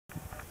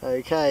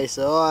Okay,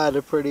 so I had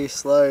a pretty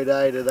slow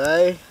day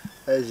today.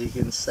 As you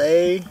can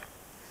see,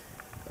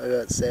 I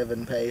got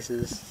 7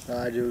 paces.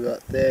 Nigel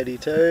got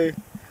 32.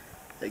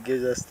 That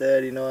gives us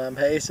 39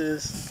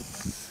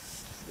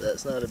 paces.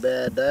 That's not a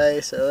bad day,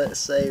 so let's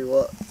see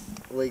what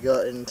we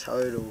got in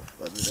total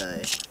for the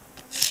day.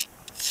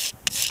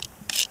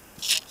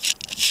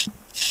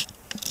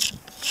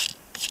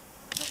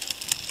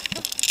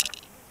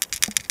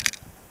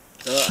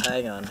 Oh,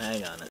 hang on.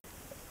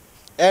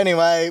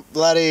 Anyway,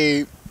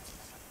 bloody,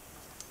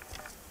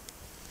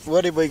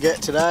 what did we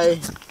get today?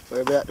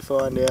 We're about to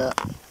find out.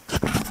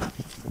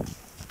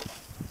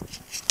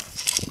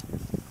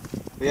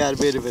 We had a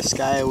bit of a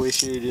scale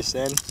issue just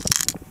then.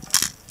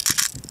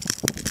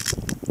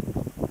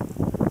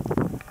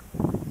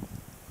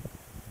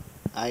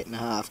 Eight and a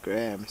half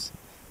grams.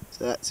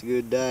 So that's a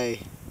good day.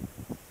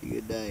 A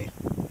good day.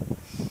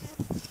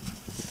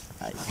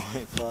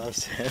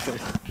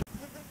 8.57.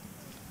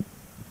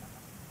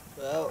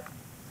 Well,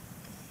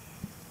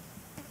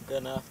 I'm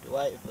gonna have to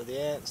wait for the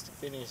ants to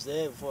finish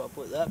there before I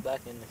put that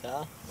back in the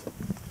car.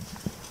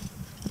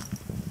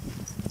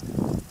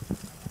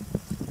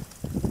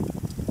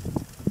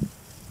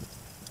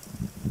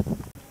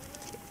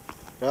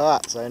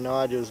 Right, so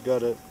Nigel's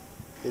got a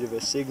bit of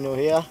a signal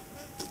here.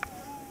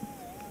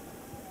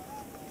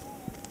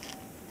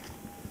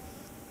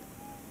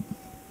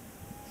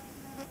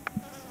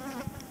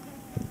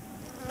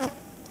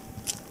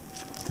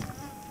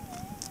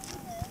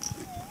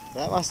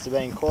 That must have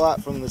been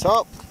quiet from the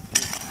top.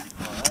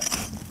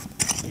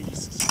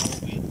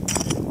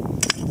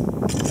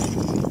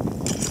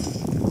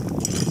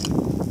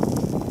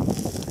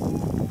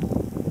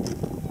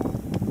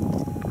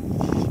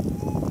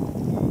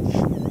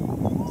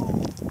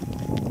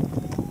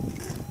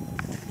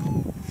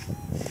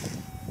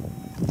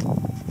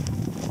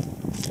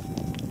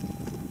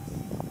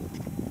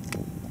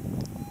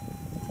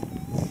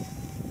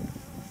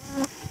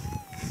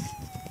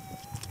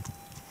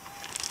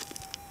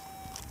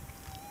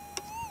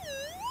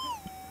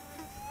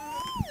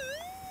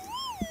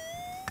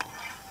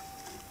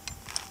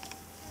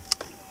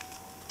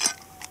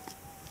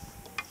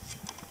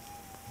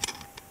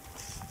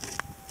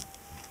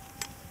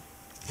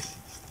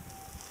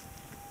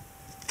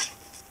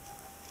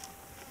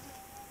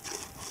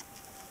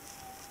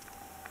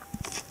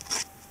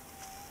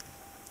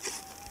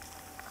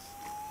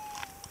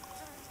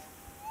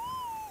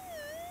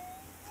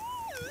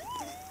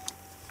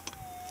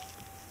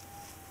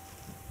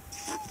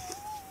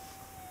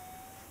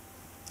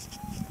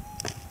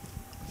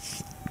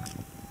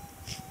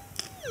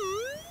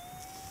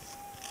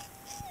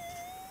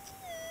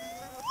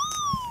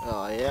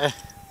 Oh yeah,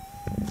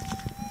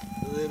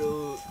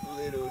 little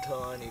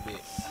tiny bit.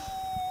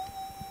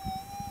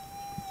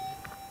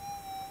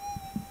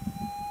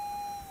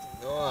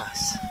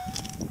 Nice.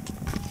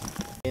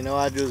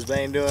 Nigel's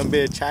been doing a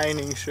bit of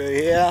chaining through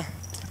here.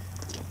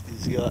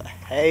 He's got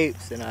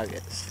heaps of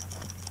nuggets.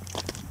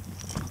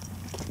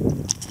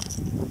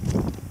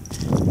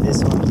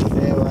 This one's a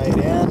fair way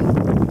down.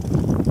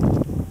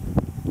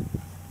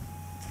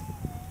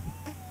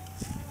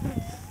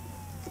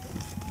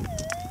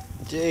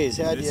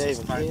 Jeez, how do you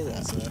even hear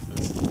that?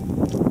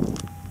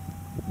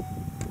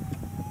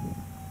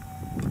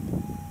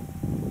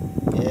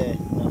 Yeah,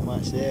 not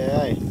much there,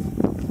 eh?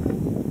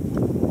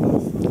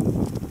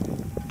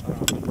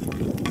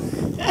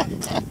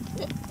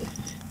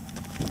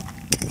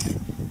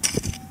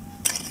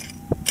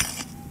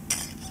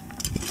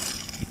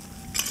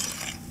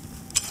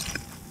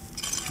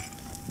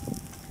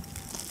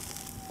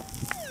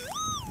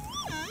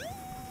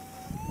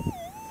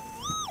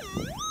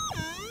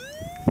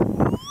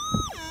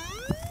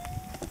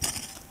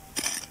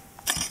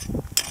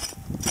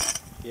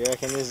 You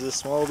reckon this is a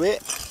small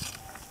bit?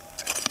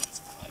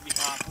 Maybe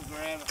half a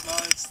gram at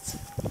most.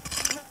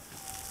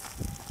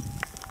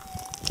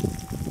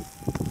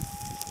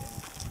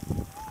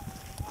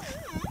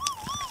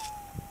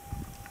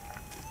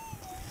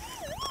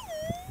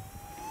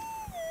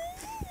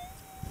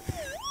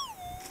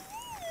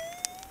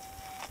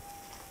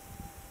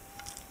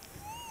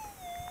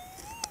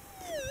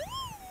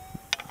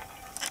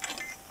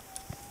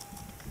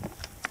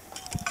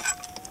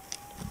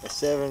 The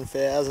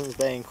 7,000's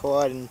been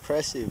quite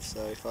impressive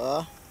so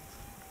far.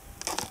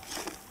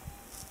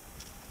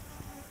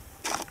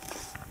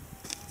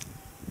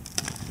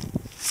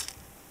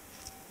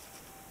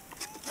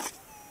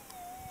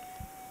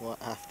 Might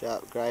have to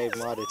upgrade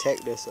my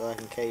detector so I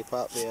can keep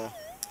up here.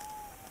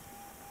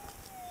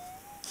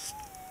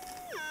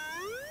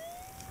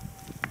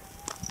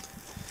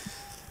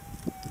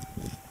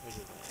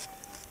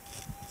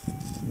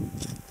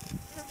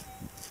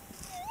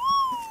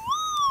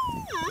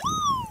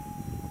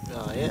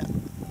 Oh yeah.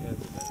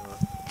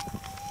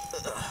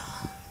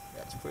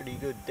 That's pretty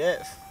good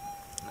depth.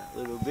 That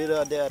little bit,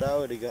 I doubt I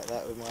would have got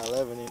that with my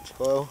 11-inch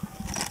coil.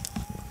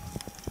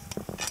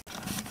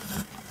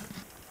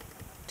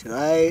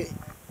 Today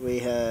we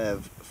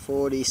have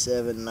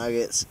 47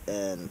 nuggets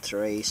and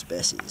 3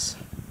 species.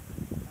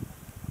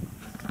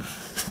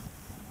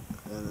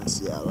 And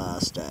this is our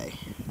last day.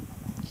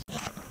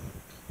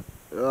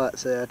 Right,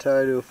 so our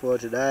total for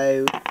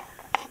today,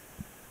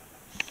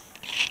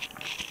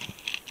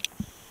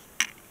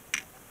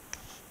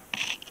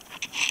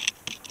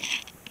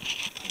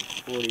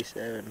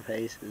 $47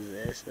 pieces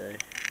there, so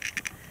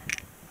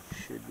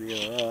should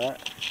be alright.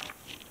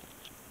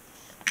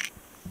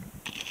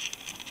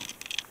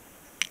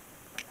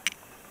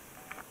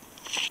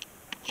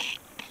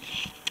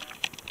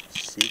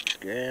 Six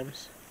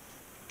grams.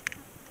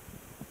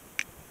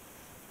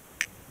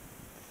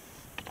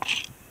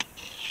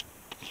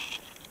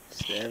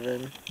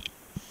 Seven.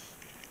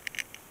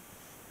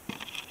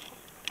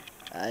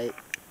 8.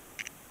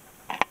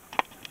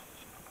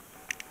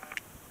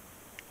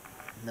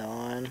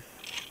 9.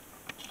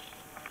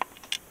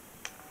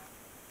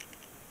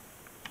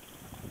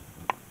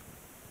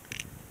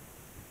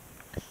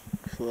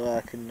 Looks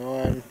like a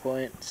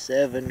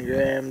 9.7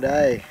 gram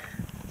day.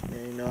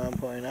 Nearly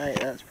 9.8,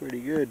 that's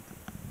pretty good.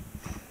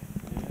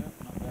 Yeah,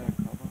 not bad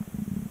copper.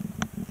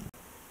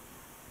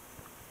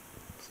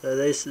 So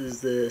this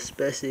is the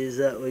species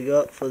that we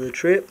got for the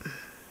trip.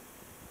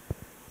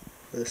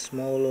 The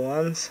smaller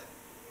ones.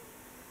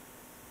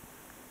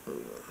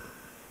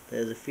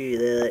 There's a few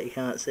there that you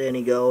can't see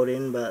any gold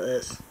in, but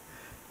that's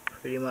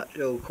pretty much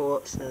all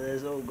quartz, so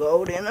there's all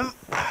gold in them.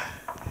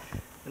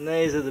 And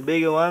these are the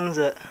bigger ones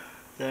that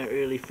don't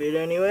really fit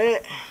anywhere.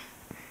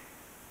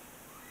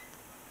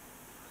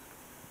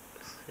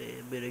 See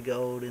a bit of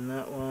gold in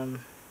that one.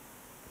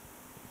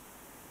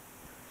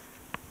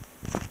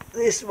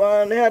 This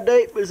one, how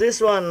deep was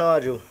this one,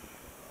 Nigel?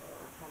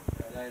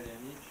 About 18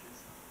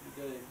 inches.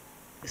 Pretty deep.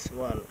 This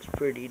one's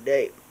pretty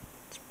deep.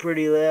 It's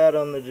pretty loud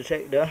on the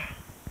detector.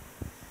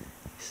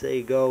 You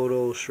see gold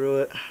all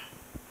through it.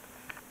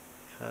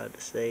 Hard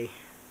to see.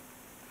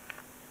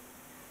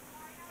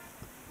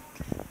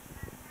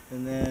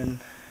 And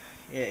then,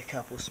 yeah, a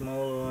couple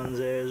smaller ones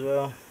there as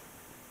well.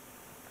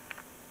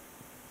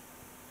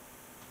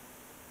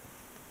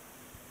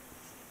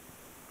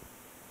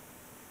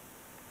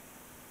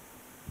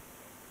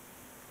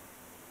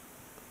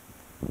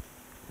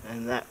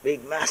 And that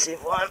big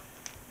massive one.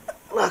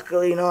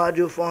 Luckily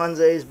Nigel finds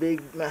these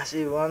big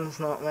massive ones,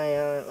 not me,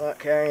 I don't like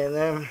carrying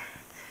them.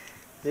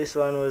 This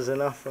one was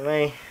enough for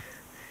me.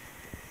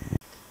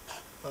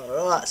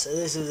 Alright, so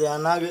this is our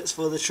nuggets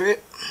for the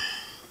trip.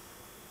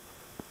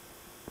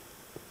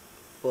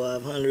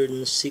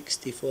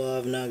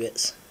 565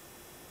 nuggets.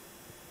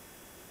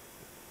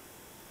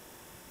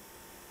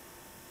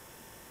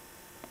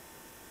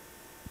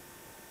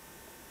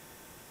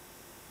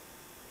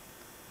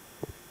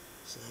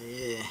 So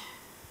yeah,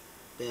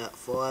 about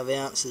 5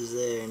 ounces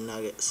there in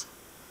nuggets.